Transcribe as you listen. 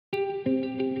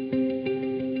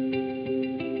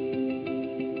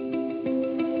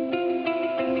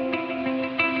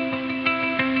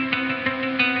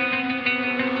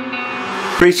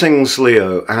Greetings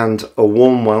Leo, and a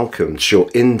warm welcome to your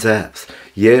in-depth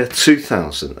year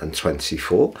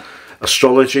 2024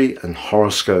 astrology and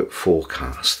horoscope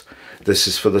forecast. This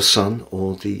is for the sun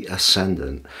or the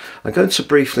ascendant. I'm going to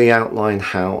briefly outline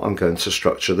how I'm going to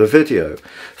structure the video.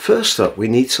 First up, we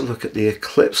need to look at the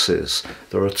eclipses.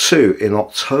 There are two in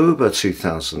October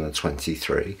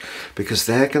 2023 because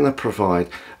they're going to provide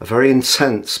a very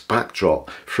intense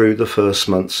backdrop through the first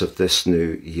months of this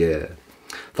new year.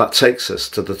 That takes us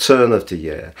to the turn of the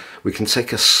year. We can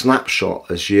take a snapshot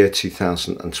as year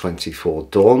 2024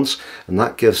 dawns, and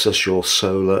that gives us your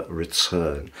solar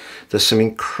return. There's some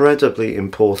incredibly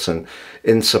important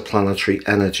interplanetary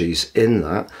energies in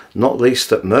that, not least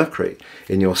that Mercury,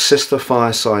 in your sister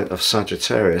fire sign of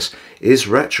Sagittarius, is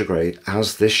retrograde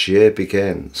as this year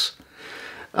begins.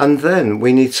 And then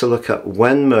we need to look at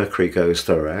when Mercury goes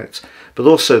direct, but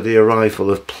also the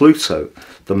arrival of Pluto,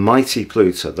 the mighty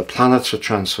Pluto, the planet of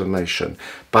transformation,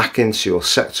 back into your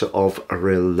sector of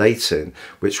relating,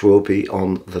 which will be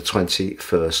on the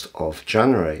 21st of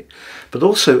January. But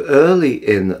also early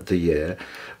in the year,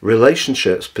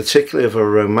 relationships, particularly of a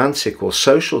romantic or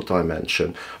social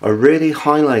dimension, are really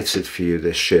highlighted for you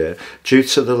this year due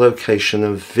to the location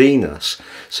of Venus.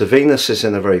 So Venus is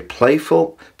in a very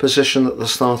playful position at the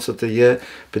start of the year,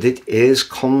 but it is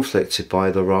conflicted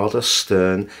by the rather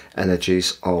stern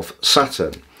energies of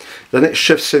Saturn. Then it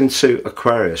shifts into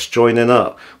Aquarius, joining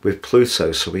up with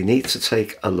Pluto, so we need to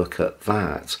take a look at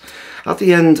that. At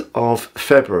the end of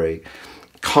February,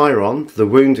 Chiron, the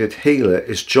wounded healer,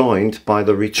 is joined by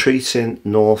the retreating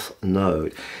North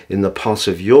Node in the part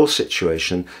of your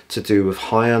situation to do with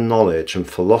higher knowledge and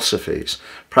philosophies,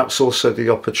 perhaps also the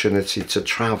opportunity to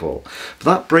travel. But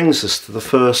that brings us to the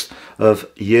first of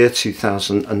year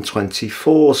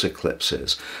 2024's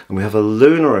eclipses, and we have a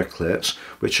lunar eclipse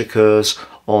which occurs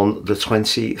on the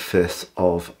 25th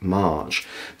of March.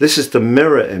 This is the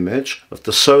mirror image of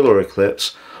the solar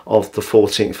eclipse of the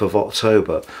 14th of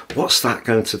October. What's that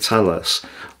going to tell us?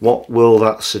 What will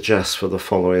that suggest for the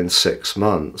following 6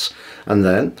 months? And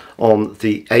then on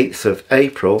the 8th of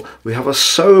April, we have a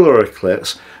solar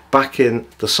eclipse back in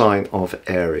the sign of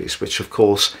Aries, which of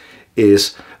course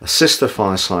is a sister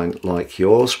fire sign like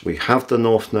yours. We have the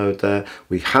North Node there,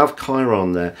 we have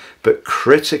Chiron there, but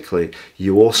critically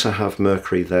you also have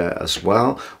Mercury there as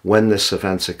well when this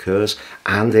event occurs,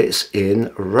 and it's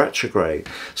in retrograde.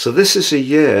 So this is a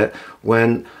year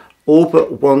when all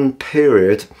but one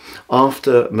period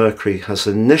after Mercury has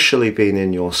initially been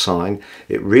in your sign,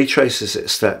 it retraces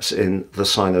its steps in the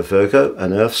sign of Virgo,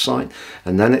 an earth sign,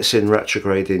 and then it's in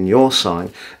retrograde in your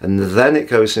sign, and then it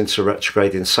goes into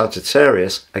retrograde in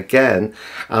Sagittarius again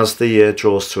as the year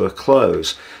draws to a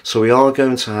close. So we are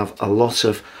going to have a lot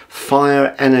of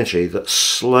fire energy that's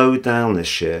slowed down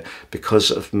this year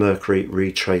because of Mercury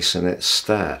retracing its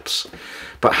steps.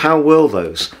 But how will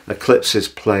those eclipses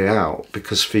play out?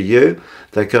 Because for you,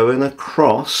 they're going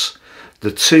across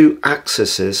the two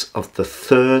axes of the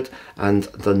 3rd and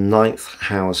the 9th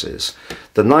houses.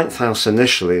 The 9th house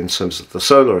initially in terms of the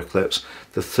solar eclipse,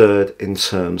 the 3rd in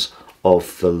terms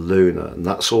of the lunar, and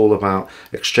that's all about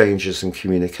exchanges and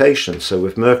communication. So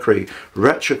with Mercury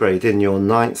retrograde in your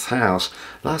 9th house,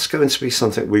 that's going to be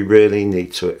something we really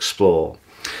need to explore.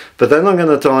 But then I'm going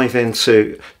to dive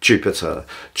into Jupiter.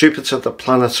 Jupiter, the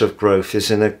planet of growth, is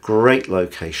in a great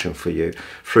location for you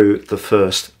through the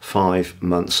first 5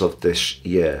 months of this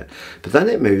year. But then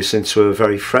it moves into a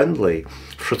very friendly,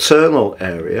 fraternal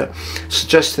area,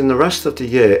 suggesting the rest of the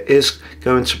year is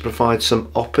going to provide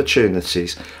some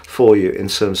opportunities for you in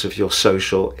terms of your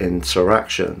social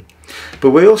interaction. But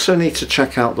we also need to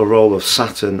check out the role of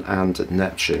Saturn and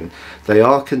Neptune. They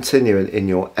are continuing in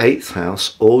your 8th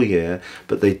house all year,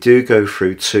 but they do go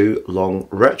through 2 long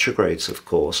retrogrades, of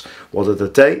course. What are the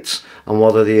dates and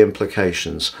what are the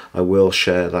implications? I will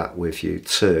share that with you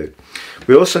too.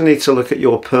 We also need to look at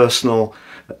your personal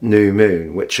new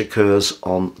moon, which occurs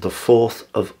on the 4th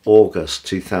of August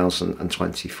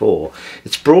 2024.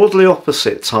 It's broadly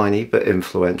opposite tiny but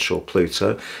influential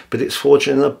Pluto, but it's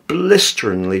forging a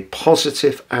blisteringly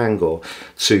positive angle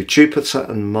to Jupiter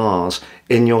and Mars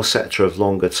in your sector of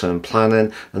longer term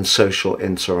planning and social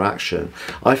interaction.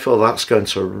 I feel that's going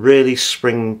to really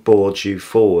springboard you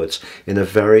forwards in a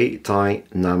very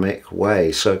dynamic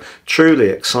way. So truly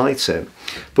exciting.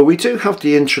 But we do have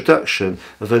the introduction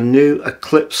of a new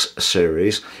eclipse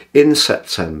series in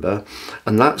September,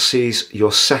 and that sees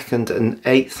your 2nd and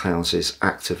 8th houses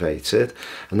activated,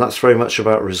 and that's very much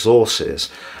about resources,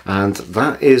 and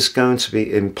that is going to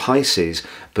be in Pisces,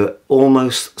 but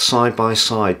almost side by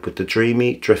side with the dreamy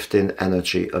dreamy drifting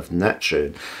energy of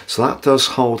Neptune. So that does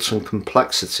hold some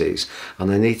complexities,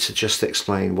 and I need to just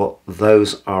explain what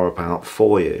those are about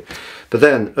for you. But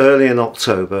then early in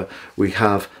October we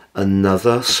have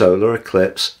another solar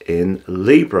eclipse in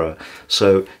Libra.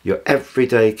 So your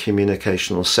everyday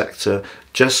communicational sector,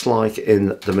 just like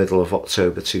in the middle of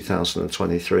October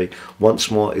 2023, once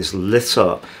more is lit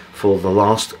up for the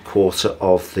last quarter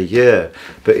of the year.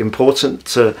 But important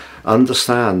to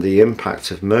understand the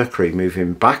impact of Mercury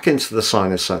moving back into the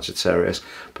sign of Sagittarius,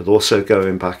 but also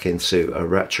going back into a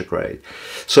retrograde.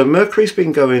 So Mercury's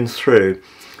been going through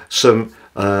some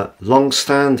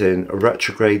long-standing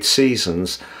retrograde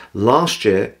seasons. Last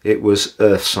year it was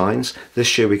Earth signs.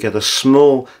 This year we get a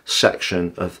small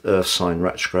section of Earth sign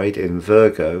retrograde in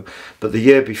Virgo, but the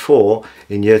year before,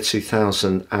 in year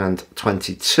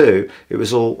 2022, it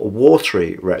was all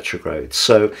watery retrograde.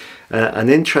 So an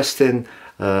interesting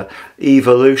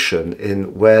evolution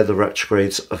in where the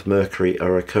retrogrades of Mercury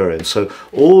are occurring. So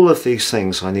all of these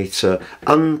things I need to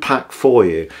unpack for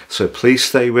you, so please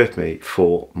stay with me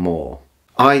for more.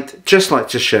 I'd just like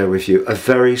to share with you a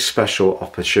very special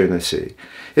opportunity.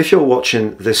 If you're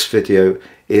watching this video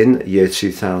in year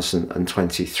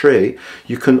 2023,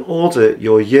 you can order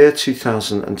your year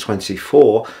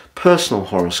 2024 personal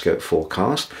horoscope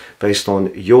forecast based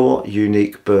on your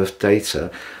unique birth data,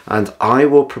 and I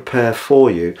will prepare for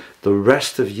you the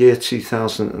rest of year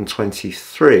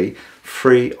 2023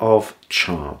 free of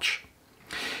charge.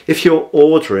 If you're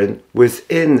ordering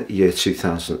within year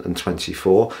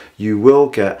 2024, you will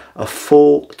get a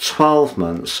full 12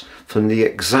 months from the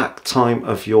exact time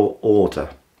of your order.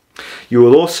 You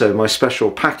will also, my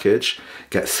special package,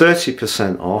 get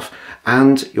 30% off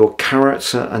and your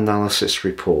character analysis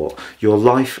report, your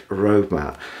life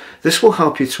roadmap. This will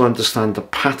help you to understand the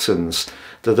patterns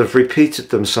that have repeated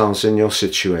themselves in your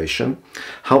situation,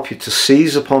 help you to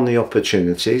seize upon the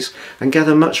opportunities and get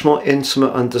a much more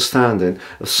intimate understanding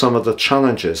of some of the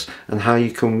challenges and how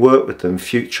you can work with them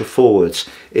future forwards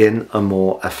in a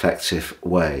more effective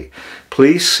way.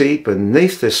 Please see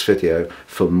beneath this video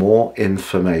for more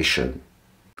information.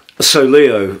 So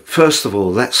Leo, first of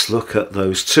all, let's look at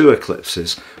those two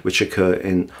eclipses which occur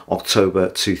in October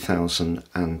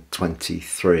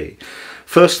 2023.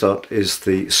 First up is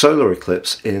the solar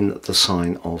eclipse in the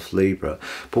sign of Libra.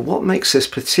 But what makes this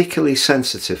particularly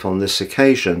sensitive on this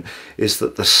occasion is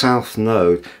that the South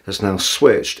Node has now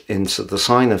switched into the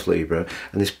sign of Libra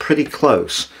and is pretty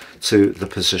close to the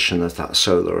position of that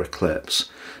solar eclipse.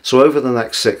 So over the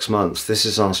next 6 months, this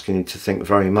is asking you to think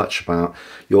very much about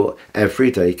your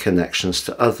everyday connections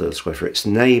to others, whether it's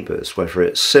neighbours, whether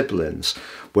it's siblings,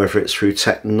 whether it's through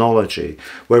technology,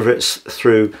 whether it's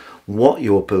through what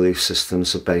your belief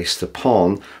systems are based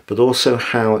upon, but also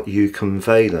how you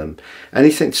convey them.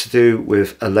 Anything to do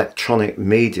with electronic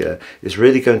media is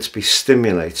really going to be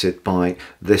stimulated by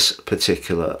this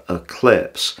particular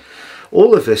eclipse.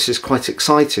 All of this is quite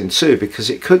exciting too, because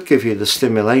it could give you the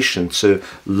stimulation to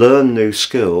learn new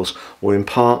skills or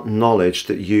impart knowledge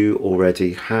that you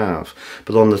already have.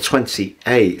 But on the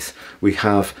 28th, we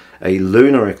have a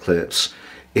lunar eclipse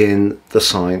in the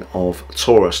sign of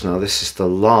Taurus. Now this is the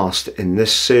last in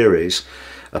this series,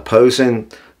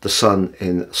 opposing the Sun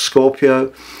in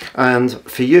Scorpio, and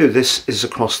for you this is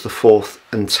across the 4th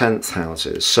and 10th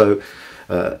houses. So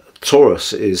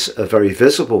Taurus is a very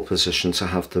visible position to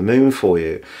have the moon for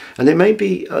you, and it may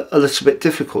be a little bit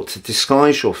difficult to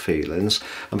disguise your feelings,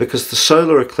 and because the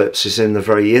solar eclipse is in the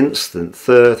very instant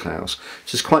 3rd house,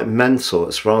 which is quite mental,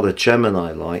 it's rather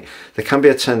Gemini-like, there can be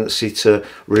a tendency to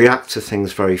react to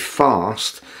things very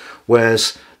fast,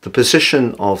 whereas the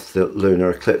position of the lunar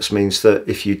eclipse means that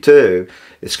if you do,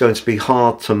 it's going to be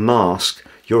hard to mask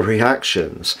your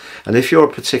reactions. And if you're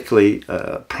a particularly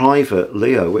private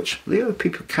Leo, which Leo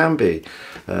people can be,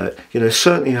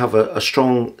 certainly have a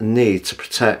strong need to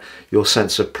protect your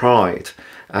sense of pride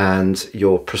and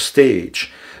your prestige.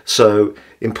 So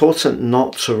important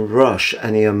not to rush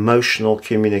any emotional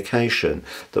communication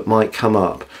that might come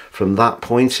up from that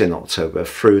point in October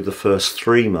through the first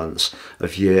 3 months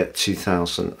of year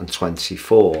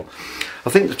 2024. I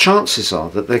think the chances are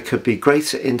that there could be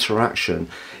greater interaction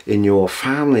in your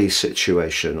family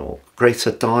situation or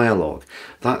greater dialogue.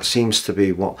 That seems to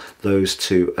be what those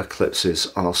two eclipses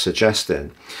are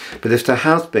suggesting. But if there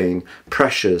have been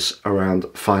pressures around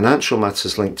financial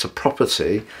matters linked to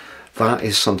property, that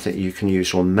is something you can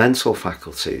use your mental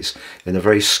faculties in a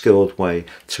very skilled way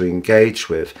to engage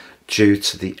with due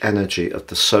to the energy of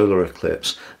the solar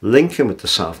eclipse linking with the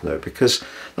South Node, because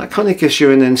that kind of gives you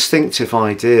an instinctive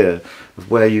idea of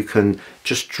where you can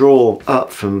just draw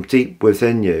up from deep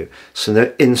within you some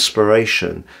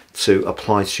inspiration to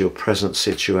apply to your present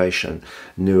situation,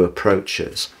 new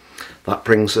approaches. That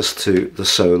brings us to the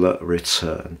solar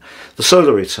return. The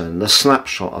solar return, the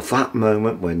snapshot of that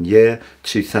moment when year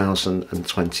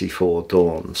 2024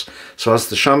 dawns. So as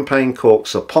the champagne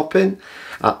corks are popping,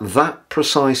 at that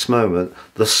precise moment,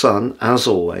 the sun, as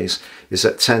always, is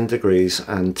at 10 degrees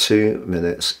and 2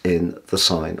 minutes in the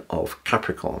sign of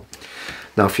Capricorn.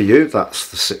 Now for you, that's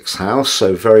the 6th house,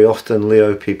 so very often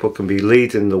Leo people can be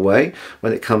leading the way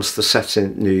when it comes to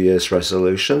setting New Year's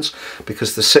resolutions,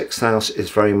 because the 6th house is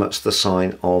very much the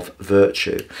sign of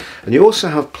virtue. And you also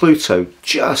have Pluto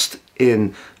just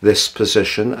in this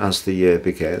position as the year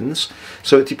begins,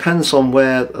 so it depends on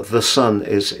where the sun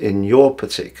is in your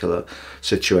particular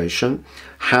situation,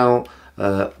 how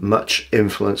much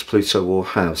influence Pluto will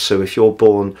have. So if you're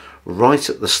born right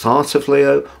at the start of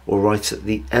Leo or right at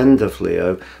the end of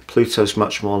Leo, Pluto's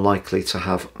much more likely to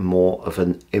have more of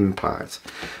an impact.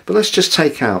 But let's just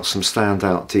take out some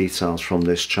standout details from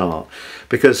this chart,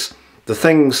 because the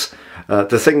thing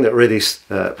that really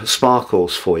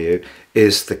sparkles for you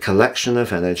is the collection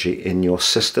of energy in your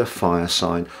sister fire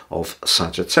sign of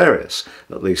Sagittarius,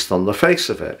 at least on the face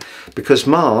of it, because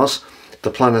Mars, the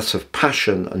planet of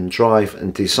passion and drive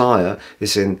and desire,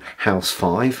 is in house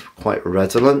 5, quite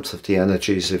redolent of the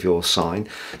energies of your sign.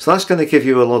 So that's going to give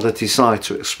you a lot of desire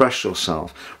to express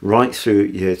yourself right through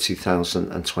year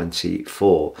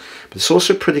 2024. But it's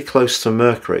also pretty close to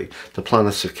Mercury, the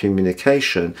planet of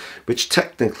communication, which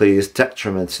technically is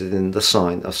detrimented in the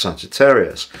sign of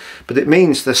Sagittarius. But it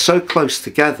means they're so close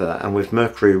together, and with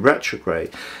Mercury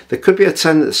retrograde, there could be a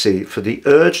tendency for the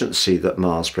urgency that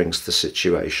Mars brings to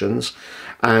situations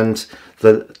and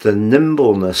the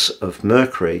nimbleness of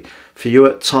Mercury for you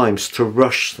at times to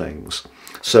rush things.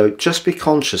 So just be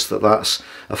conscious that that's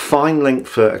a fine link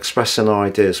for expressing our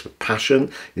ideas with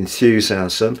passion,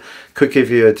 enthusiasm, could give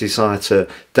you a desire to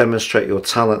demonstrate your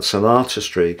talents and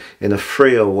artistry in a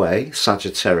freer way,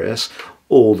 Sagittarius,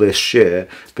 all this year,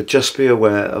 but just be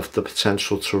aware of the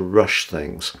potential to rush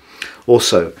things.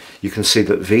 Also, you can see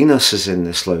that Venus is in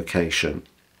this location.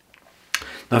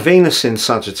 Now, Venus in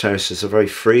Sagittarius is a very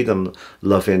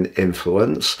freedom-loving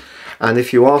influence, and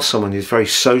if you are someone who's very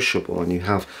sociable and you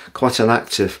have quite an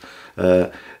active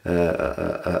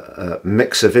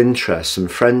mix of interests and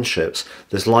friendships,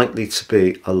 there's likely to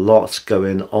be a lot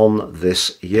going on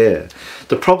this year.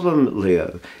 The problem,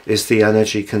 Leo, is the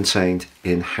energy contained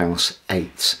in house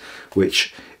 8,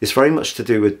 which is very much to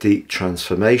do with deep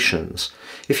transformations.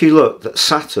 If you look, that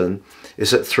Saturn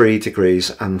is at 3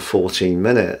 degrees and 14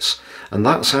 minutes, and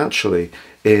that's actually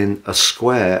in a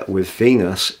square with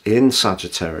Venus in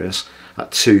Sagittarius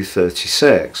at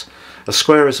 2:36. A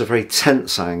square is a very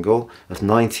tense angle of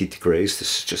 90 degrees.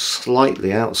 This is just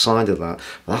slightly outside of that.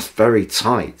 That's very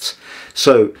tight.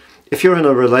 So if you're in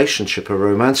a relationship, a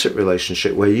romantic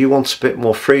relationship, where you want a bit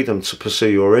more freedom to pursue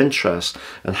your interests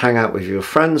and hang out with your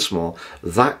friends more,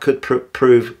 that could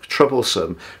prove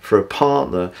troublesome for a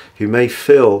partner who may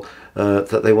feel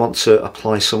that they want to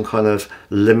apply some kind of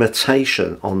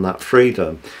limitation on that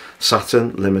freedom.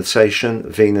 Saturn, limitation,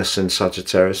 Venus in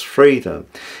Sagittarius, freedom.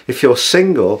 If you're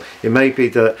single, it may be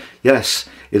that, yes,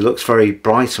 it looks very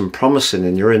bright and promising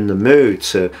and you're in the mood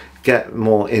to get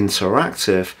more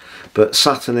interactive, but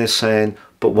Saturn is saying,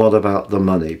 but what about the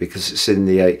money? Because it's in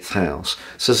the 8th house.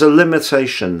 So there's a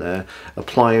limitation there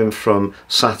applying from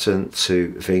Saturn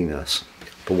to Venus.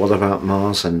 But what about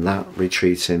Mars and that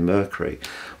retreat in Mercury?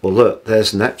 Well, look,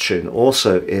 there's Neptune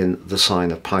also in the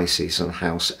sign of Pisces and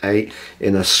house 8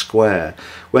 in a square.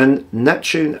 When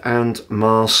Neptune and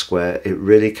Mars square, it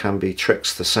really can be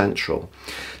trickster central.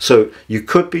 So you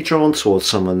could be drawn towards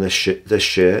someone this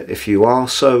year, if you are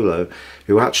solo,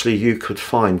 who actually you could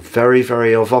find very,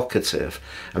 very evocative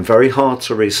and very hard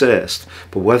to resist,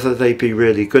 but whether they be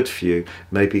really good for you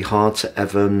may be hard to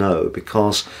ever know,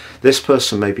 because this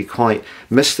person may be quite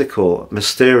mystical,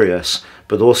 mysterious,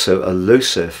 but also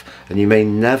elusive, and you may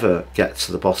never get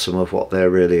to the bottom of what they're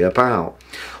really about.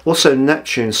 Also,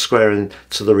 Neptune squaring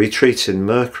to the retreat in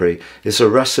Mercury is a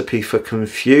recipe for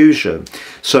confusion.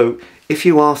 So if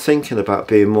you are thinking about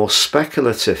being more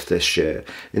speculative this year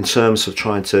in terms of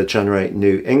trying to generate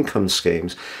new income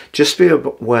schemes, just be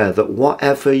aware that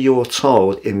whatever you're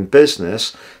told in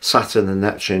business, Saturn and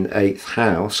Neptune 8th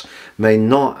house, may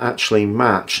not actually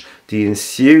match the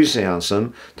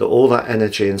enthusiasm that all that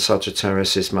energy in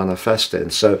Sagittarius is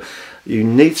manifesting. So you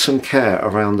need some care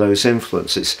around those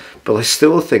influences, but I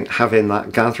still think having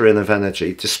that gathering of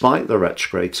energy, despite the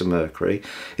retrograde to Mercury,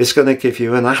 is going to give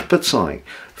you an appetite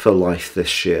for life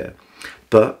this year.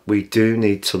 But we do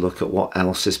need to look at what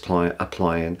else is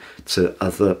applying to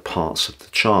other parts of the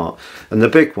chart. And the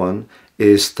big one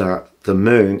is that the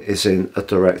moon is in a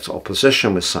direct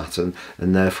opposition with Saturn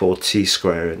and therefore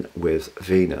T-squaring with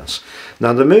Venus.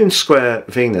 Now the moon square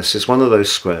Venus is one of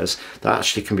those squares that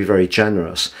actually can be very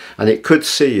generous, and it could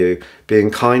see you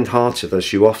being kind-hearted,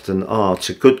 as you often are,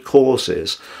 to good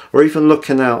causes, or even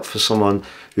looking out for someone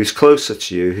who's closer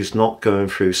to you, who's not going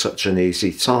through such an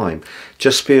easy time.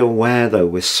 Just be aware though,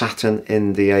 with Saturn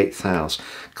in the 8th house,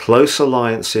 close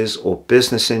alliances or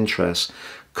business interests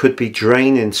could be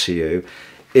draining to you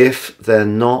if they're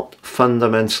not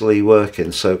fundamentally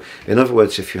working. So in other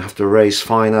words, if you have to raise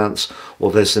finance or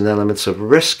there's an element of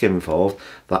risk involved,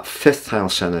 that 5th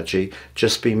house energy,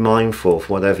 just be mindful of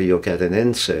whatever you're getting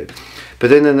into.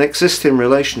 But in an existing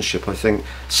relationship, I think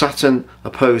Saturn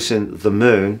opposing the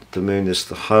moon is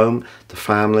the home, the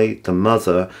family, the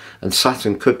mother, and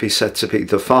Saturn could be said to be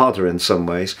the father in some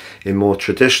ways in more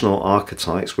traditional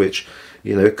archetypes, which,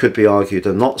 you know, could be argued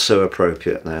are not so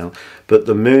appropriate now. But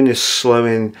the moon is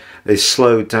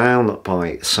slowed down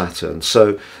by Saturn,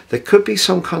 so there could be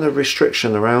some kind of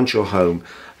restriction around your home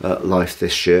life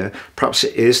this year. Perhaps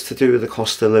it is to do with the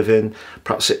cost of living,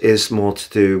 perhaps it is more to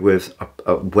do with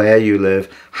where you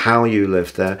live, how you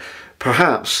live there.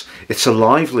 Perhaps it's a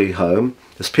lively home,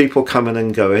 there's people coming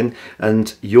and going,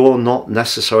 and you're not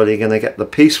necessarily going to get the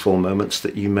peaceful moments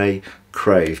that you may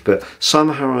crave. But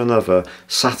somehow or another,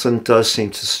 Saturn does seem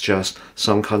to suggest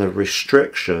some kind of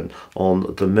restriction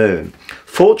on the moon.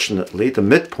 Fortunately, the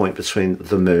midpoint between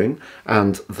the moon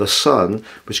and the sun,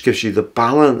 which gives you the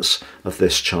balance of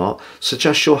this chart,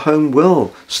 suggests your home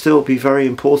will still be very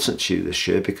important to you this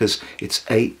year, because it's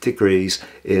 8 degrees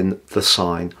in the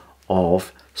sign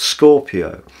of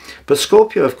Scorpio. But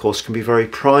Scorpio, of course, can be very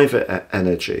private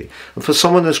energy, and for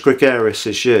someone as gregarious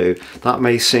as you, that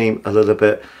may seem a little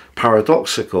bit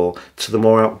paradoxical to the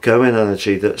more outgoing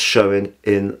energy that's showing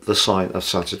in the sign of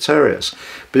Sagittarius.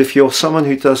 But if you're someone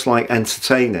who does like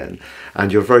entertaining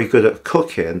and you're very good at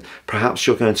cooking, perhaps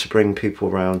you're going to bring people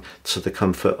around to the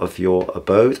comfort of your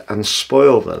abode and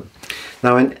spoil them.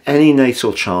 Now, in any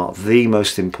natal chart, the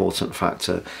most important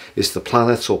factor is the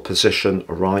planet or position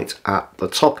right at the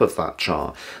top of that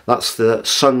chart. That's the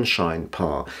sunshine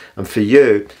part, and for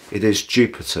you it is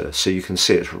Jupiter, so you can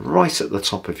see it right at the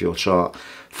top of your chart,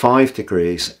 5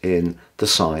 degrees in the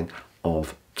sign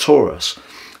of Taurus.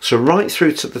 So right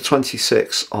through to the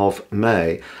 26th of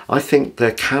May, I think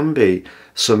there can be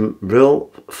some real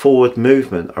forward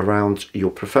movement around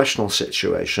your professional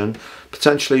situation,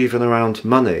 potentially even around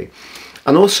money.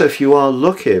 And also, if you are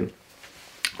looking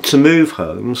to move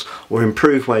homes or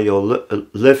improve where you're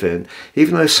living,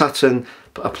 even though Saturn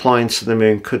applying to the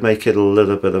moon could make it a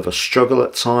little bit of a struggle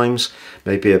at times,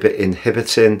 maybe a bit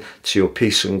inhibiting to your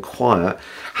peace and quiet,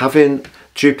 having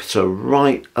Jupiter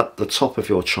right at the top of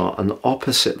your chart and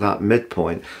opposite that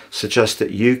midpoint suggests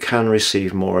that you can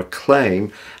receive more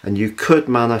acclaim and you could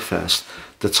manifest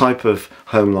the type of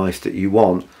home life that you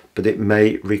want, but it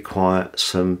may require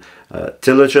some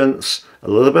diligence, a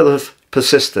little bit of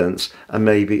persistence, and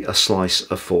maybe a slice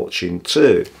of fortune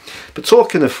too. But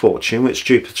talking of fortune, which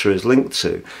Jupiter is linked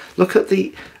to, look at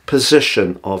the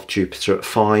position of Jupiter at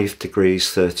 5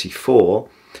 degrees 34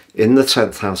 in the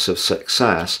 10th house of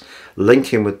success,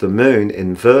 linking with the moon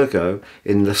in Virgo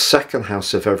in the 2nd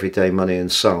house of everyday money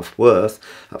and self-worth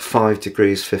at 5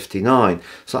 degrees 59.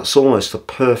 So that's almost a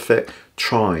perfect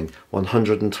trine,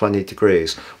 120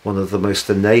 degrees, one of the most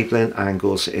enabling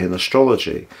angles in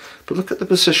astrology. But look at the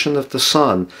position of the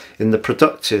sun in the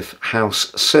productive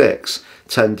house 6,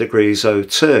 10 degrees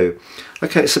 02.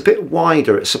 Okay, it's a bit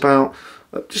wider, it's about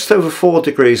just over 4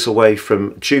 degrees away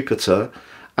from Jupiter,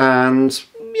 and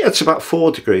yeah, it's about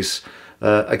 4 degrees,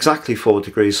 exactly 4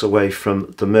 degrees away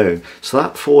from the moon. So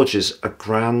that forges a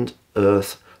grand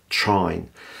Earth trine.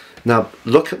 Now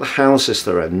look at the houses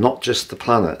they're in, not just the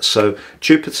planet. So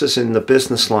Jupiter's in the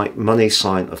business-like money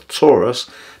sign of Taurus,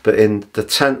 but in the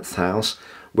 10th house,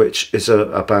 which is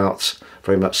about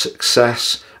very much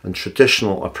success and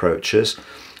traditional approaches.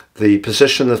 The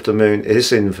position of the moon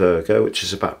is in Virgo, which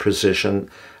is about precision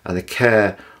and a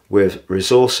care with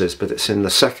resources, but it's in the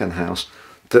 2nd house,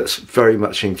 that's very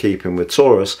much in keeping with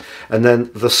Taurus. And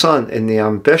then the sun in the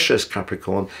ambitious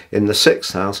Capricorn in the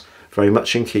 6th house, very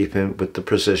much in keeping with the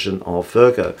precision of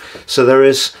Virgo. So there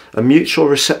is a mutual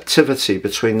receptivity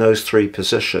between those three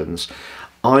positions.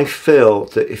 I feel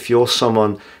that if you're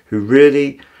someone who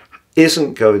really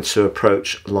isn't going to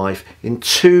approach life in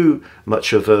too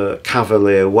much of a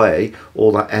cavalier way,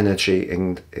 all that energy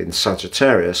in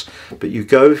Sagittarius, but you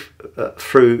go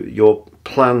through your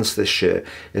plans this year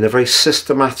in a very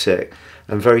systematic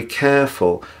and very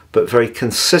careful but very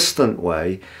consistent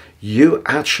way, you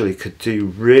actually could do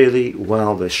really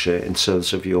well this year in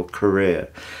terms of your career.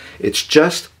 It's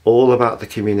just all about the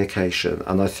communication,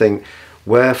 and I think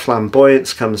where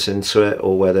flamboyance comes into it,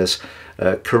 or where there's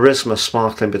charisma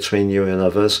sparkling between you and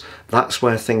others, that's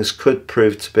where things could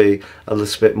prove to be a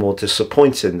little bit more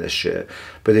disappointing this year.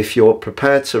 But if you're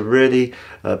prepared to really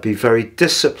be very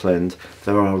disciplined,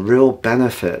 there are real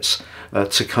benefits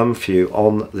to come for you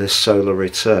on this solar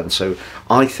return. So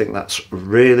I think that's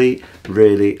really,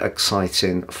 really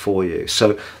exciting for you.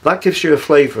 So that gives you a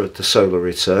flavour of the solar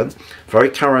return. Very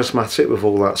charismatic with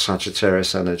all that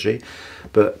Sagittarius energy,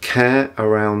 but care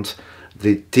around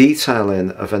the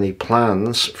detailing of any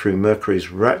plans through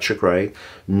Mercury's retrograde,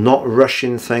 not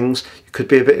rushing things. You could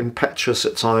be a bit impetuous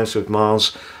at times with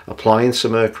Mars applying to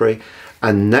Mercury,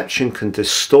 and Neptune can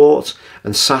distort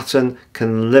and Saturn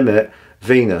can limit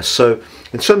Venus. So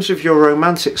in terms of your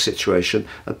romantic situation,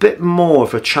 a bit more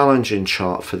of a challenging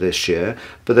chart for this year,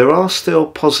 but there are still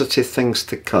positive things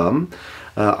to come.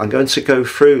 I'm going to go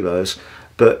through those,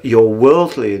 but your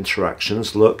worldly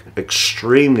interactions look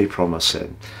extremely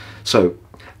promising. So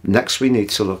next we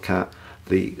need to look at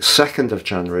the 2nd of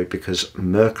January, because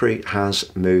Mercury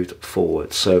has moved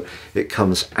forward. So it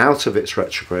comes out of its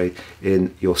retrograde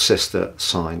in your sister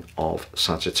sign of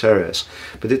Sagittarius.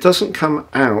 But it doesn't come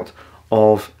out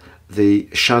of the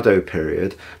shadow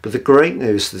period. But the great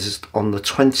news is on the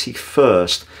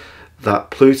 21st that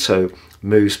Pluto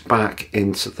moves back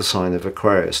into the sign of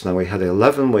Aquarius. Now, we had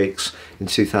 11 weeks in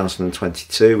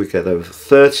 2022, we get over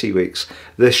 30 weeks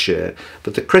this year,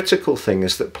 but the critical thing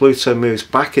is that Pluto moves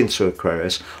back into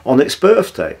Aquarius on its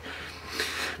birthday.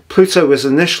 Pluto was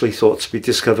initially thought to be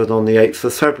discovered on the 8th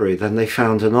of February, then they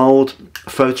found an old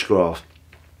photograph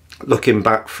looking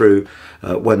back through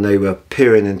when they were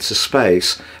peering into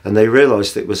space, and they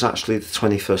realized it was actually the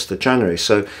 21st of January.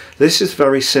 So this is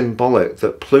very symbolic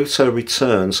that Pluto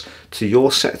returns to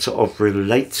your sector of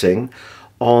relating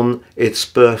on its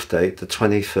birthday, the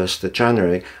 21st of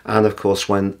January, and of course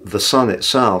when the Sun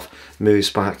itself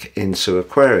moves back into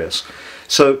Aquarius.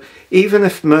 So even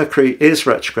if Mercury is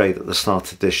retrograde at the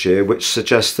start of this year, which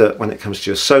suggests that when it comes to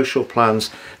your social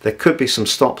plans, there could be some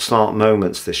stop-start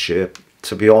moments this year,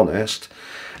 to be honest.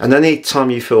 And any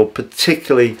time you feel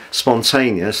particularly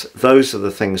spontaneous, those are the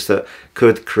things that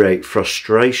could create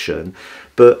frustration.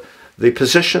 But the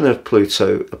position of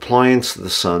Pluto applying to the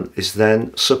Sun is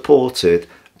then supported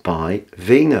by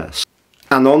Venus.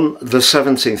 And on the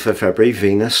 17th of February,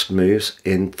 Venus moves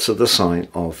into the sign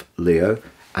of Leo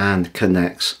and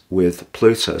connects with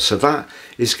Pluto. So that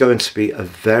is going to be a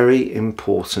very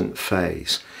important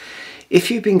phase. If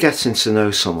you've been getting to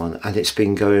know someone and it's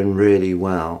been going really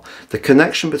well, the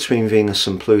connection between Venus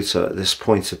and Pluto at this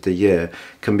point of the year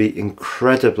can be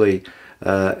incredibly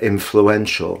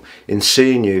influential in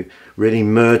seeing you really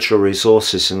merge your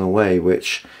resources in a way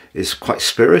which is quite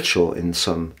spiritual in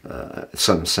some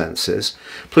senses.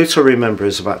 Pluto, remember,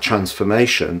 is about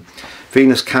transformation.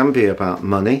 Venus can be about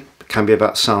money, can be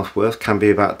about self-worth, can be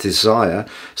about desire.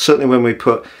 Certainly when we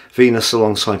put Venus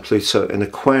alongside Pluto in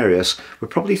Aquarius, we're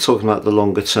probably talking about the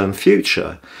longer term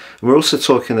future. And we're also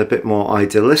talking a bit more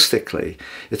idealistically.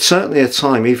 It's certainly a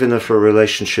time, even if a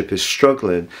relationship is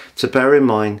struggling, to bear in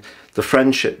mind the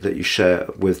friendship that you share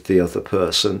with the other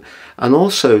person, and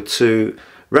also to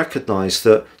recognise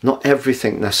that not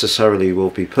everything necessarily will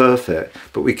be perfect,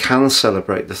 but we can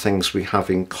celebrate the things we have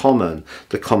in common,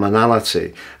 the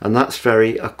commonality, and that's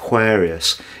very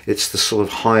Aquarius. It's the sort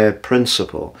of higher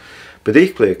principle. But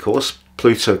equally, of course,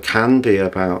 Pluto can be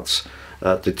about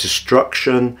the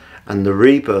destruction and the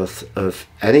rebirth of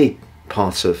any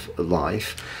part of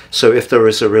life. So if there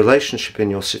is a relationship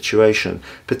in your situation,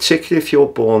 particularly if you're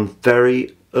born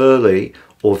very early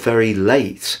or very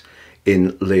late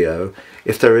in Leo,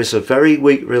 if there is a very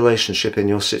weak relationship in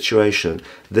your situation,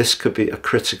 this could be a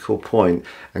critical point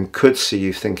and could see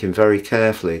you thinking very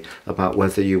carefully about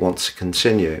whether you want to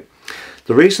continue.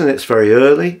 The reason it's very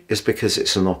early is because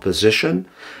it's an opposition.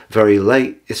 Very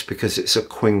late, it's because it's a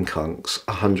quincunx,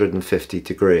 150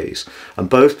 degrees. And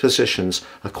both positions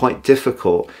are quite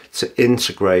difficult to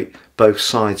integrate both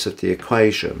sides of the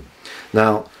equation.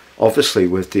 Now, obviously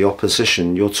with the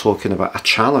opposition, you're talking about a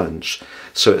challenge.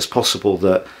 So it's possible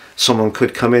that someone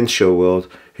could come into your world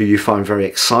who you find very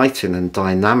exciting and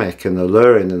dynamic and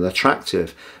alluring and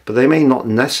attractive, but they may not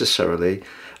necessarily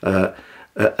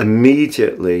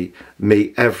immediately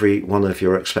meet every one of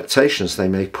your expectations. They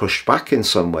may push back in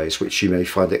some ways, which you may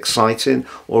find exciting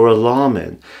or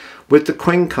alarming. With the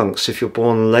quincunx, if you're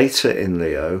born later in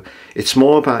Leo, it's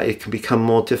more about it can become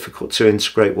more difficult to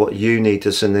integrate what you need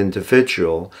as an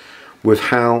individual with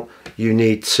how you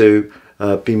need to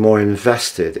be more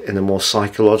invested in a more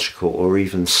psychological or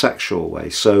even sexual way.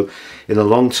 So in a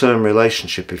long-term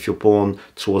relationship, if you're born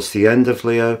towards the end of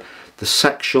Leo, the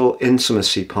sexual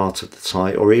intimacy part of the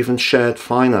tie, or even shared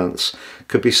finance,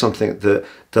 could be something that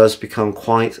does become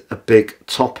quite a big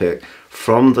topic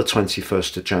from the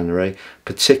 21st of January,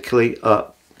 particularly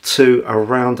up to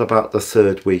around about the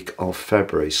 3rd week of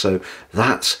February. So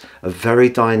that's a very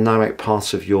dynamic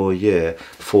part of your year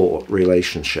for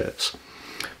relationships.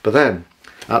 But then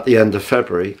at the end of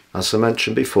February, as I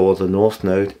mentioned before, the North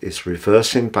Node is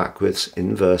reversing backwards,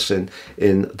 inversing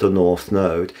in the North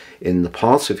Node in the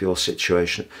part of your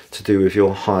situation to do with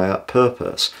your higher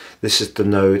purpose. This is the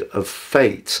node of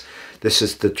fate. This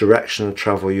is the direction of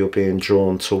travel you're being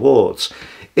drawn towards.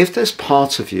 If there's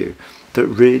part of you that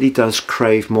really does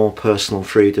crave more personal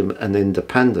freedom and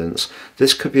independence,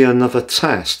 this could be another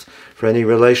test for any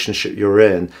relationship you're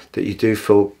in that you do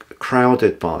feel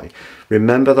crowded by.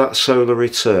 Remember that solar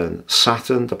return,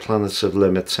 Saturn, the planet of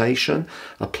limitation,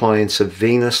 applying to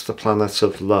Venus, the planet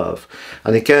of love.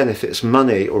 And again, if it's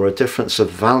money or a difference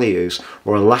of values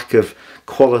or a lack of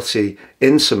quality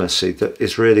intimacy that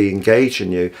is really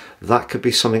engaging you, that could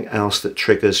be something else that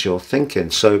triggers your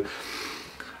thinking. So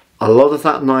a lot of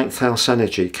that 9th house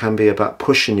energy can be about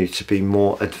pushing you to be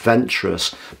more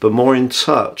adventurous, but more in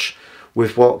touch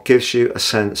with what gives you a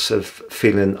sense of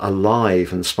feeling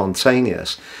alive and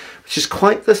spontaneous, which is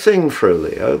quite the thing for a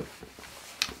Leo,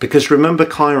 because remember,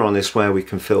 Chiron is where we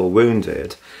can feel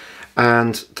wounded,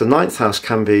 and the 9th house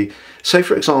can be, say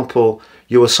for example,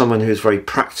 you are someone who's very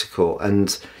practical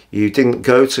and you didn't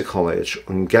go to college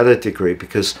and get a degree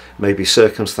because maybe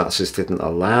circumstances didn't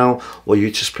allow, or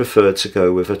you just preferred to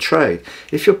go with a trade.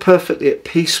 If you're perfectly at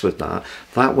peace with that,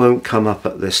 that won't come up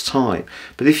at this time.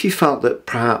 But if you felt that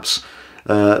perhaps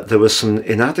there was some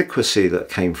inadequacy that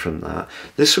came from that,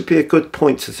 this would be a good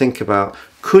point to think about.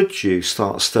 Could you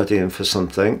start studying for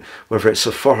something, whether it's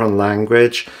a foreign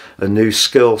language, a new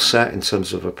skill set in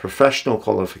terms of a professional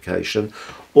qualification,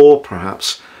 or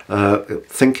perhaps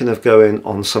thinking of going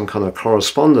on some kind of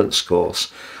correspondence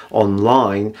course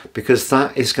online, because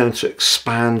that is going to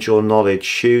expand your knowledge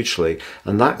hugely,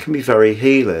 and that can be very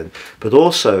healing. But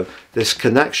also this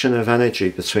connection of energy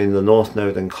between the North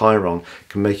Node and Chiron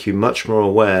can make you much more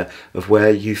aware of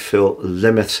where you feel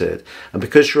limited. And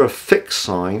because you're a fixed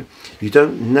sign, you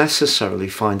don't necessarily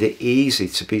find it easy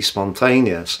to be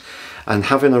spontaneous. And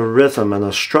having a rhythm and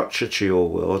a structure to your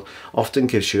world often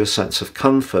gives you a sense of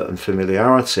comfort and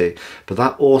familiarity, but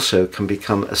that also can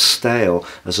become as stale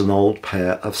as an old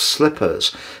pair of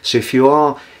slippers. So if you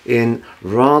are in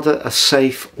rather a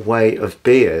safe way of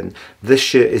being,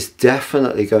 this year is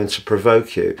definitely going to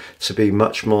provoke you to be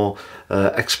much more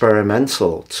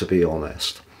experimental, to be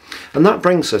honest. And that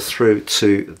brings us through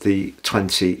to the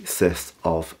 25th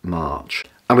of March.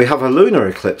 And we have a lunar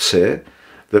eclipse here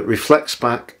that reflects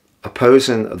back,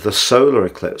 opposing the solar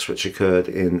eclipse which occurred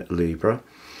in Libra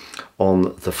on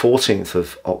the 14th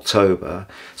of October.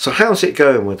 So how's it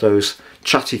going with those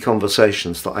chatty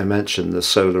conversations that I mentioned the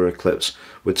solar eclipse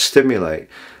would stimulate?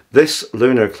 This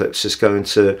lunar eclipse is going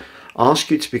to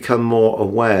ask you to become more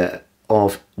aware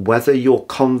of whether your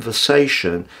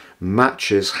conversation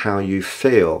matches how you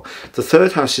feel. The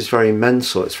 3rd house is very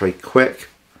mental, it's very quick,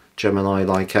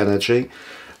 Gemini-like energy,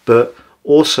 but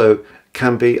also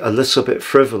can be a little bit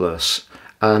frivolous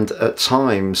and at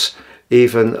times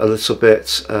even a little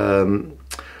bit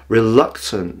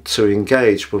reluctant to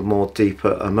engage with more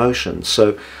deeper emotions.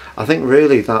 So I think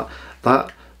really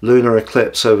that lunar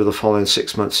eclipse over the following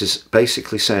 6 months is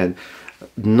basically saying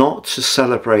not to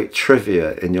celebrate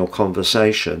trivia in your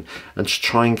conversation and to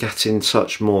try and get in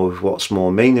touch more with what's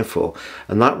more meaningful.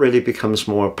 And that really becomes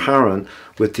more apparent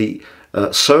with the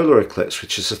solar eclipse,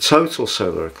 which is a total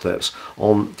solar eclipse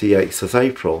on the 8th of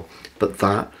April. But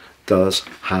that does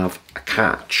have a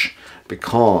catch,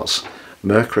 because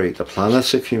Mercury, the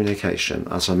planet of communication,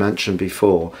 as I mentioned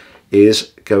before,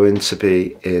 is going to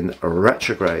be in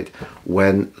retrograde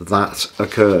when that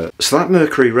occurs. So that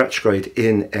Mercury retrograde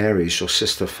in Aries, your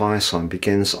sister fire sign,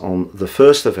 begins on the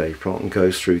 1st of April and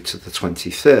goes through to the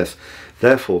 25th.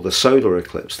 Therefore, the solar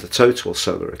eclipse, the total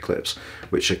solar eclipse,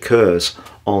 which occurs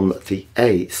on the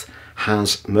 8th,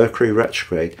 has Mercury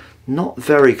retrograde not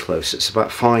very close. It's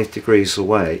about 5 degrees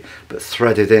away, but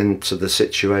threaded into the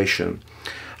situation.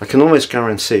 I can almost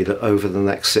guarantee that over the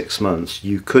next 6 months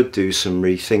you could do some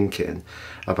rethinking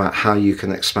about how you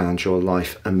can expand your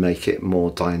life and make it more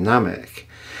dynamic.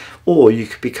 Or you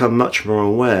could become much more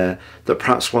aware that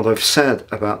perhaps what I've said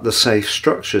about the safe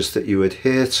structures that you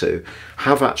adhere to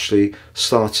have actually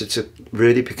started to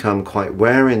really become quite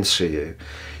wearing to you.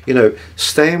 You know,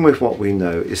 staying with what we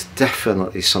know is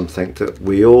definitely something that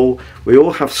we all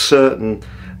have certain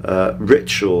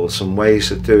rituals and ways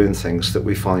of doing things that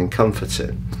we find comfort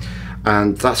in.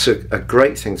 And that's a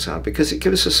great thing to have, because it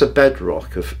gives us a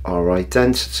bedrock of our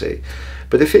identity.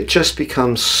 But if it just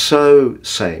becomes so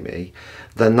samey,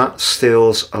 then that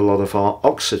steals a lot of our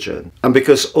oxygen. And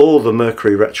because all the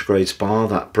Mercury retrogrades, bar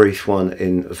that brief one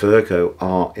in Virgo,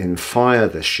 are in fire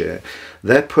this year,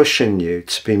 they're pushing you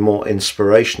to be more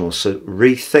inspirational. So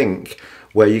rethink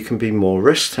where you can be more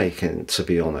risk-taking, to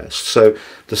be honest. So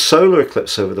the solar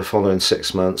eclipse over the following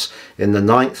 6 months in the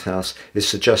 9th house is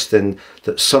suggesting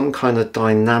that some kind of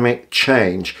dynamic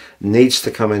change needs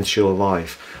to come into your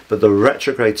life. But the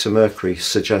retrograde to Mercury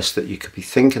suggests that you could be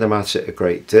thinking about it a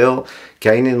great deal,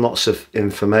 gaining lots of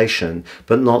information,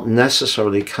 but not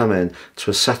necessarily coming to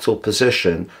a settled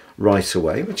position right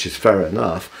away, which is fair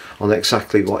enough, on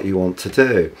exactly what you want to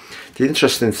do. The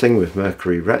interesting thing with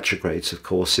Mercury retrogrades, of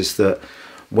course, is that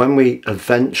when we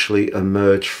eventually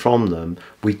emerge from them,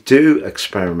 we do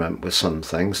experiment with some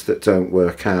things that don't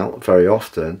work out very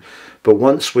often. But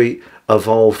once we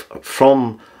evolve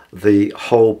from the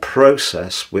whole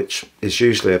process, which is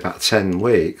usually about 10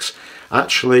 weeks,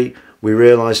 actually we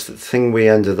realise that the thing we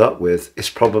ended up with is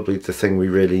probably the thing we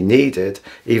really needed,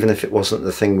 even if it wasn't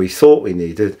the thing we thought we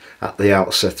needed at the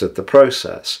outset of the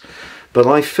process. But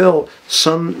I feel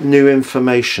some new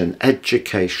information,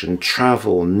 education,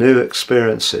 travel, new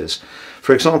experiences,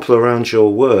 for example, around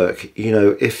your work, you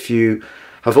know, if you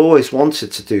have always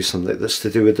wanted to do something that's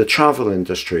to do with the travel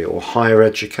industry or higher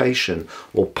education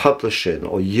or publishing,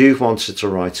 or you've wanted to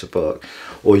write a book,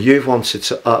 or you've wanted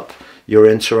to up your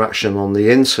interaction on the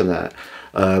internet,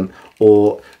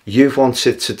 or you've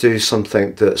wanted to do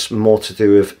something that's more to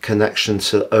do with connection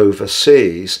to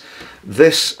overseas,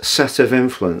 this set of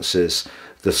influences,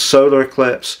 the solar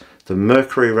eclipse, the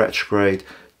Mercury retrograde,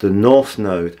 the North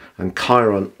Node and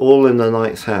Chiron, all in the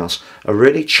 9th house, are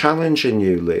really challenging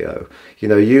you, Leo. You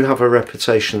know, you have a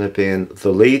reputation of being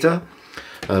the leader,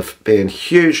 of being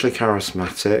hugely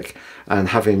charismatic and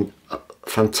having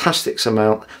fantastic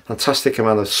amount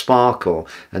of sparkle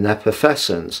and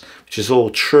effervescence, which is all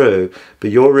true,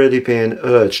 but you're really being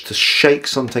urged to shake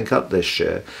something up this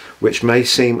year, which may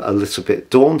seem a little bit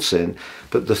daunting.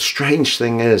 But the strange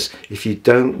thing is, if you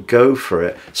don't go for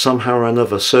it, somehow or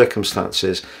another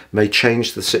circumstances may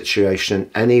change the situation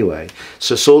anyway.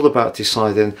 So it's all about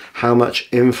deciding how much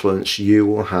influence you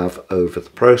will have over the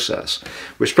process,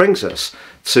 which brings us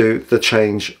to the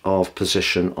change of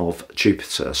position of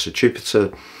Jupiter. So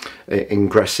Jupiter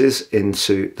ingresses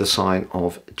into the sign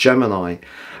of Gemini,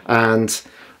 and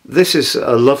this is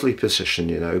a lovely position,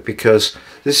 you know, because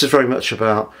this is very much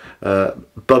about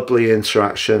bubbly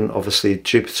interaction. Obviously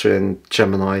Jupiter in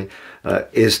Gemini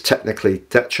is technically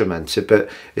detrimented, but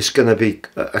it's going to be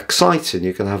exciting.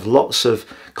 You can have lots of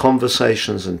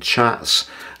conversations and chats,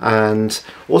 and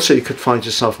also you could find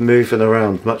yourself moving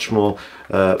around much more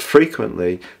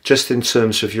frequently, just in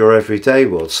terms of your everyday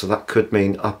world. So that could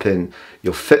mean upping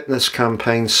your fitness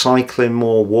campaign, cycling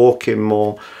more, walking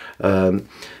more,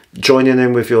 joining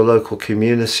in with your local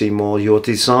community more. Your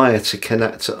desire to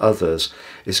connect to others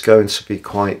is going to be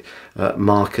quite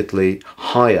markedly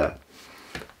higher.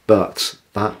 But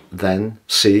that then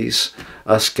sees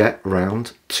us get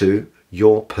round to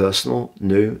your personal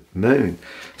new moon.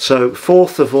 So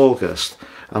 4th of August,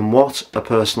 and what a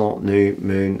personal new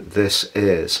moon this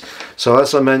is. So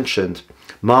as I mentioned,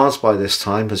 Mars by this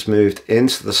time has moved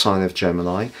into the sign of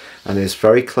Gemini and is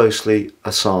very closely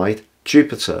aside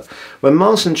Jupiter. When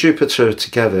Mars and Jupiter are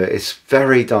together, it's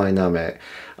very dynamic.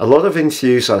 A lot of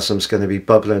enthusiasm is going to be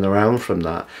bubbling around from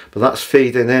that, but that's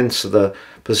feeding into the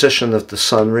position of the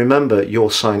Sun. Remember, your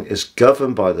sign is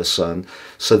governed by the Sun,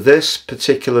 so this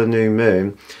particular new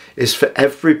moon is for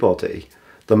everybody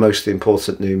the most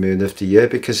important new moon of the year,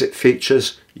 because it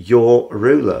features your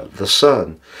ruler, the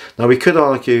Sun. Now, we could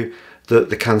argue that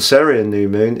the Cancerian new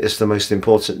moon is the most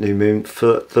important new moon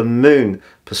for the moon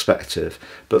perspective,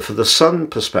 but for the Sun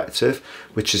perspective,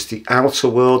 which is the outer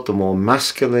world, the more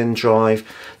masculine drive,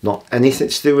 not anything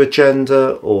to do with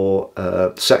gender or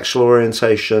sexual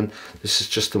orientation, this is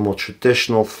just a more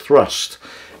traditional thrust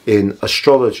in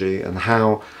astrology and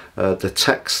how the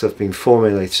texts have been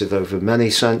formulated over many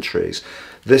centuries.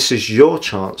 This is your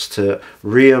chance to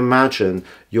reimagine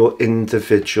your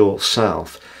individual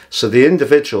self. So the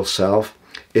individual self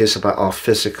is about our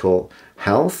physical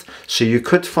health. So you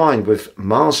could find with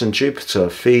Mars and Jupiter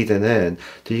feeding in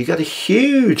that you get a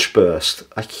huge burst,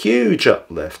 a huge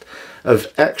uplift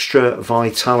of extra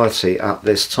vitality at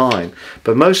this time.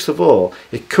 But most of all,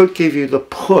 it could give you the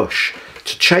push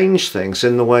to change things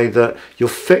in the way that your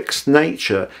fixed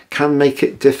nature can make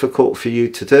it difficult for you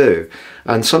to do.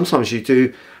 And sometimes you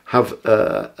do have,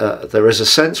 there is a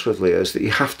sense with Leos that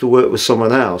you have to work with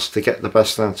someone else to get the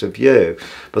best out of you.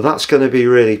 But that's going to be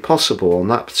really possible on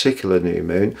that particular new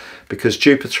moon, because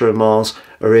Jupiter and Mars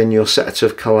are in your set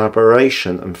of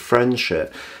collaboration and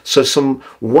friendship. So some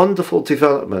wonderful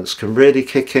developments can really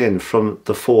kick in from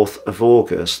the 4th of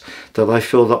August that I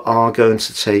feel that are going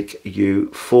to take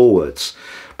you forwards.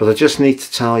 But I just need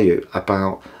to tell you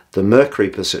about the Mercury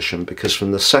position, because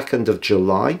from the 2nd of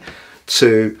July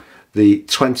to the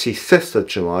 25th of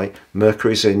July,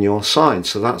 Mercury's in your sign.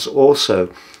 So that's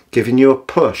also giving you a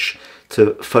push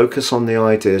to focus on the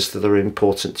ideas that are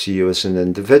important to you as an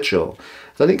individual.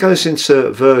 Then it goes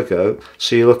into Virgo,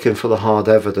 so you're looking for the hard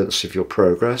evidence of your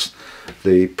progress,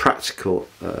 the practical,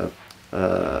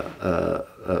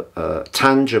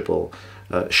 tangible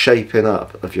shaping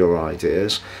up of your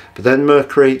ideas. But then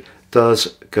Mercury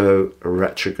does go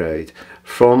retrograde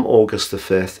from August the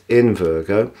 5th in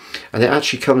Virgo, and it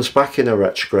actually comes back in a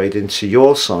retrograde into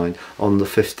your sign on the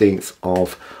 15th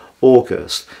of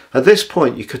August. At this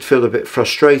point you could feel a bit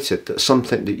frustrated that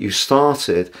something that you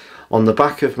started on the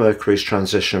back of Mercury's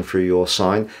transition through your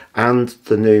sign and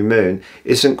the new moon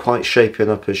isn't quite shaping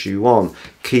up as you want.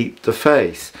 Keep the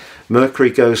faith. Mercury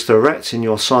goes direct in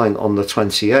your sign on the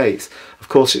 28th. Of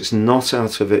course, it's not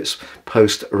out of its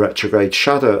post-retrograde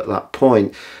shadow at that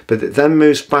point, but it then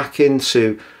moves back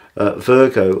into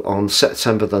Virgo on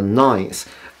September the 9th,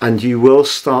 and you will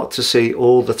start to see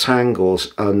all the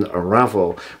tangles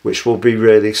unravel, which will be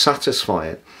really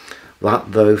satisfying.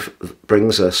 That, though,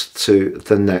 brings us to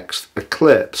the next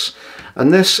eclipse.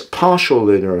 And this partial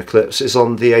lunar eclipse is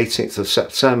on the 18th of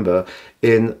September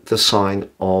in the sign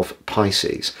of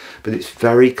Pisces, but it's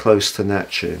very close to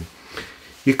Neptune.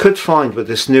 You could find with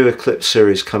this new eclipse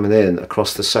series coming in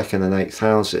across the 2nd and 8th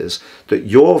houses that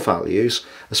your values,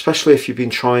 especially if you've been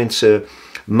trying to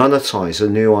monetize a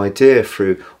new idea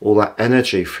through all that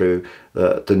energy through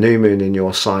the new moon in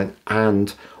your sign,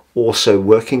 and also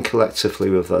working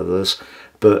collectively with others,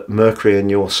 but Mercury in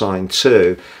your sign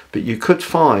too. But you could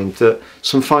find that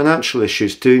some financial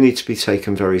issues do need to be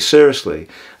taken very seriously.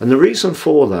 And the reason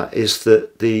for that is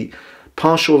that the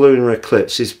partial lunar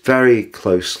eclipse is very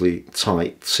closely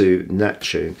tied to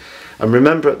Neptune. And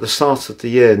remember, at the start of the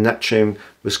year, Neptune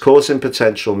was causing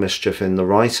potential mischief in the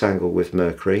right angle with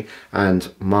Mercury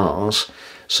and Mars.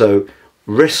 So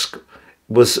risk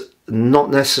was not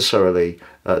necessarily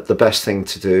the best thing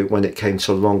to do when it came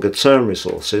to longer term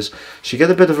resources. So you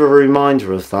get a bit of a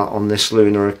reminder of that on this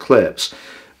lunar eclipse.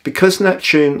 Because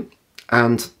Neptune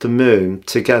and the moon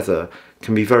together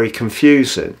can be very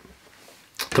confusing,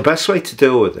 the best way to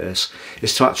deal with this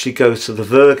is to actually go to the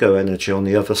Virgo energy on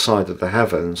the other side of the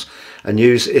heavens and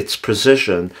use its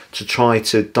precision to try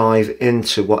to dive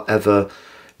into whatever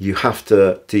you have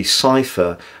to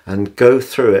decipher and go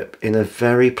through it in a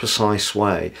very precise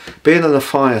way. Being in a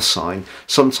fire sign,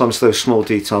 sometimes those small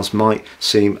details might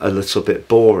seem a little bit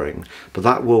boring, but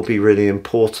that will be really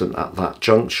important at that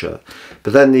juncture.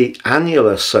 But then the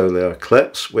annular solar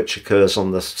eclipse, which occurs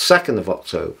on the 2nd of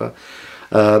October,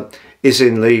 is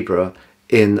in Libra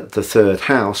in the 3rd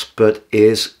house, but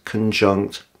is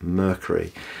conjunct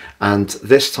Mercury. And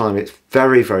this time it's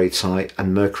very, very tight,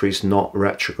 and Mercury's not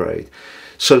retrograde.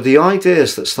 So the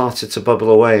ideas that started to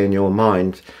bubble away in your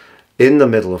mind in the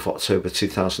middle of October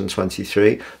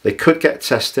 2023, they could get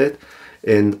tested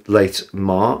in late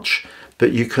March,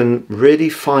 but you can really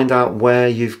find out where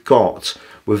you've got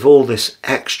with all this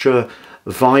extra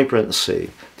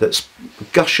vibrancy that's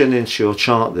gushing into your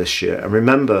chart this year. And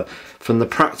remember, from the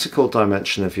practical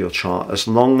dimension of your chart, as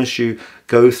long as you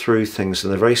go through things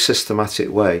in a very systematic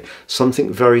way,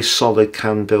 something very solid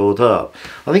can build up.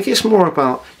 I think it's more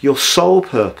about your soul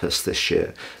purpose this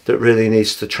year that really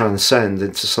needs to transcend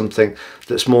into something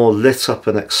that's more lit up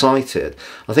and excited.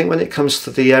 I think when it comes to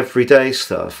the everyday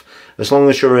stuff, as long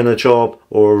as you're in a job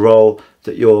or a role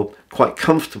that you're quite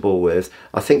comfortable with,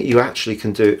 I think you actually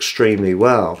can do extremely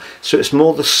well. So it's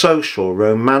more the social,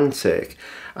 romantic,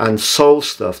 and soul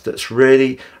stuff that's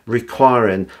really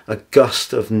requiring a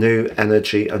gust of new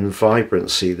energy and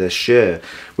vibrancy this year,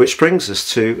 which brings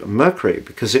us to Mercury,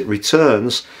 because it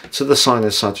returns to the sign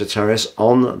of Sagittarius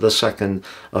on the 2nd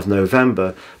of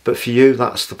November. But for you,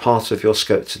 that's the part of your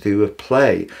scope to do with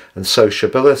play and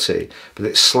sociability. But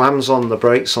it slams on the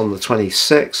brakes on the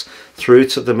 26th through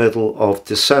to the middle of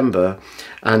December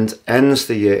and ends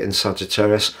the year in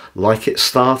Sagittarius like it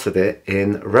started it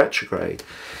in retrograde.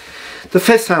 The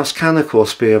 5th house can of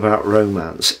course be about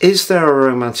romance. Is there a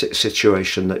romantic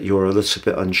situation that you're a little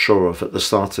bit unsure of at the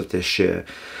start of this year?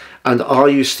 And are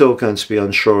you still going to be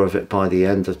unsure of it by the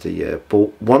end of the year?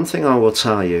 But one thing I will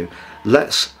tell you,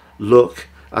 let's look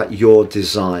at your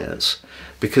desires,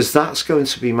 because that's going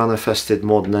to be manifested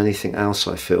more than anything else,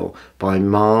 I feel, by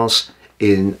Mars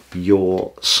in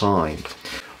your sign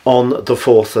on the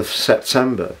 4th of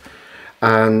September.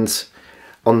 And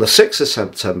on the 6th of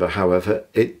September, however,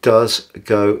 it does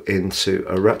go into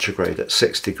a retrograde at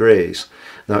 6 degrees.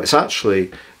 Now, it's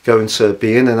actually going to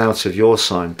be in and out of your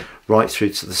sign right through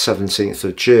to the 17th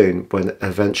of June, when it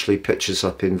eventually pitches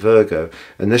up in Virgo.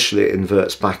 Initially, it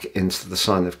inverts back into the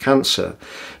sign of Cancer.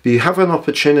 But you have an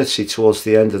opportunity towards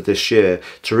the end of this year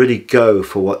to really go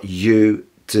for what you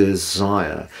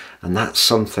desire. And that's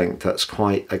something that's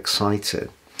quite exciting.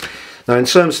 Now, in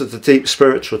terms of the deep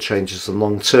spiritual changes and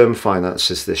long-term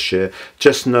finances this year,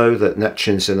 just know that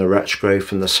Neptune's in a retrograde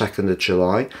from the 2nd of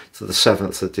July to the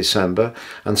 7th of December,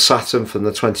 and Saturn from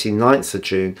the 29th of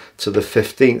June to the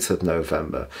 15th of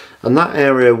November. And that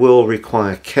area will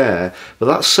require care, but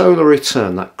that solar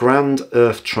return, that grand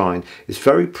Earth trine, is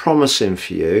very promising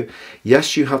for you.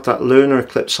 Yes, you have that lunar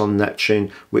eclipse on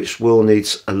Neptune, which will need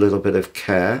a little bit of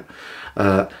care.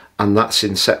 And that's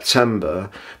in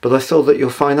September. But I thought that your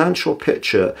financial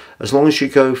picture, as long as you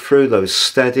go through those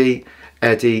steady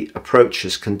eddy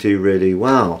approaches, can do really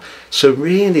well. So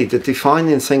really the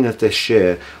defining thing of this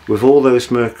year, with all those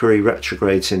Mercury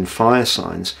retrogrades in fire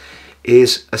signs,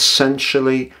 is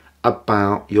essentially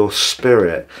about your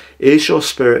spirit. Is your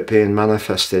spirit being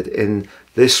manifested in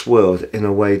this world in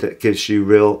a way that gives you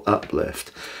real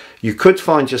uplift? You could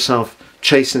find yourself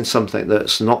chasing something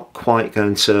that's not quite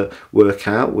going to work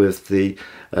out, with the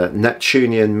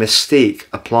Neptunian mystique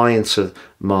applying to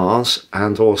Mars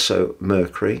and also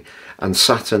Mercury, and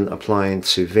Saturn applying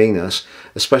to Venus,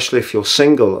 especially if you're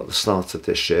single at the start of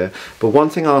this year. But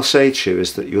one thing I'll say to you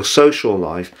is that your social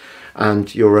life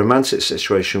and your romantic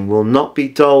situation will not be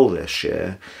dull this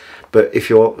year. But if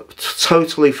you're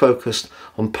totally focused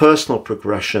on personal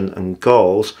progression and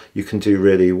goals, you can do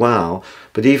really well.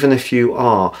 But even if you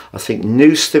are, I think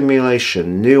new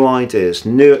stimulation, new ideas,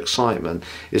 new excitement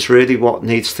is really what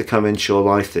needs to come into your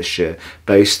life this year,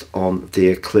 based on the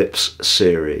Eclipse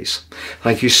series.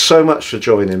 Thank you so much for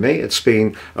joining me. It's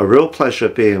been a real pleasure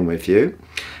being with you.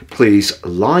 Please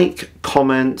like,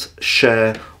 comment,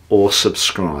 share, or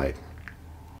subscribe.